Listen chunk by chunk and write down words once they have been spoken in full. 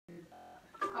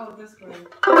Oh, this way.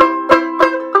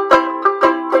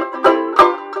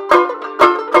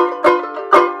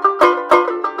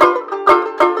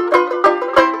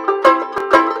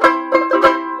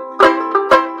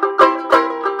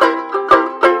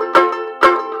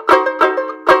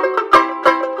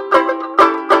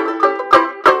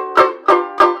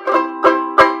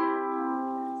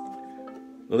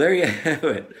 Well, there you have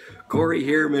it. Corey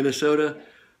here, Minnesota.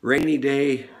 Rainy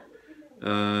day.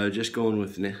 Just going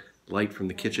with light from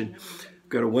the kitchen.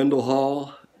 Got a Wendell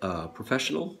Hall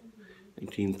professional,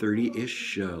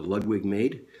 1930-ish, Ludwig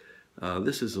made.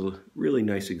 This is a really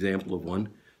nice example of one.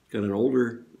 It's got an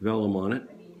older vellum on it,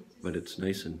 but it's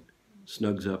nice and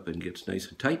snugs up and gets nice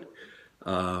and tight.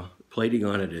 Plating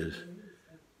on it is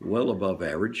well above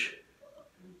average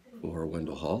for a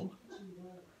Wendell Hall.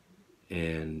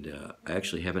 And I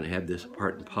actually haven't had this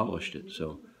apart and polished it,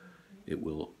 so it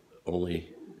will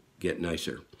only get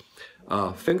nicer.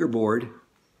 Fingerboard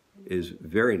is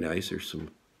very nice. There's some,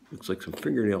 looks like some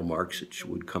fingernail marks that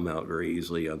would come out very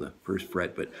easily on the first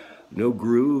fret, but no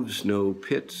grooves, no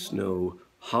pits, no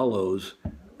hollows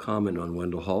common on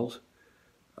Wendell Halls.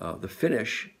 The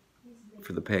finish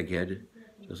for the peg head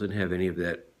doesn't have any of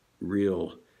that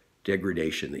real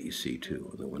degradation that you see too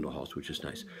on the Wendell Halls, which is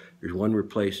nice. There's one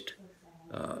replaced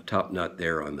top nut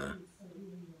there on the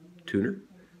tuner.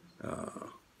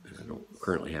 And I don't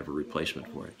currently have a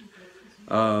replacement for it.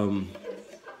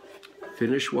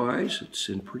 Finish-wise, it's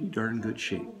in pretty darn good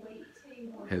shape.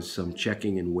 Has some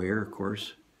checking and wear, of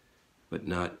course, but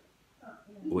not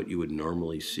what you would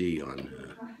normally see on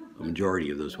a majority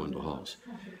of those Wendell Halls.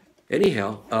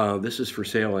 Anyhow, this is for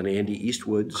sale on Andy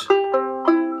Eastwood's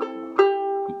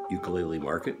ukulele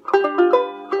market.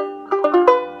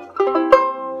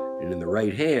 And in the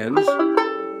right hands,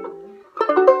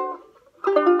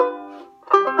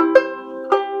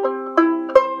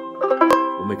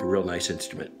 we'll make a real nice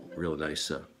instrument, real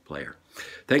nice player.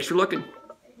 Thanks for looking.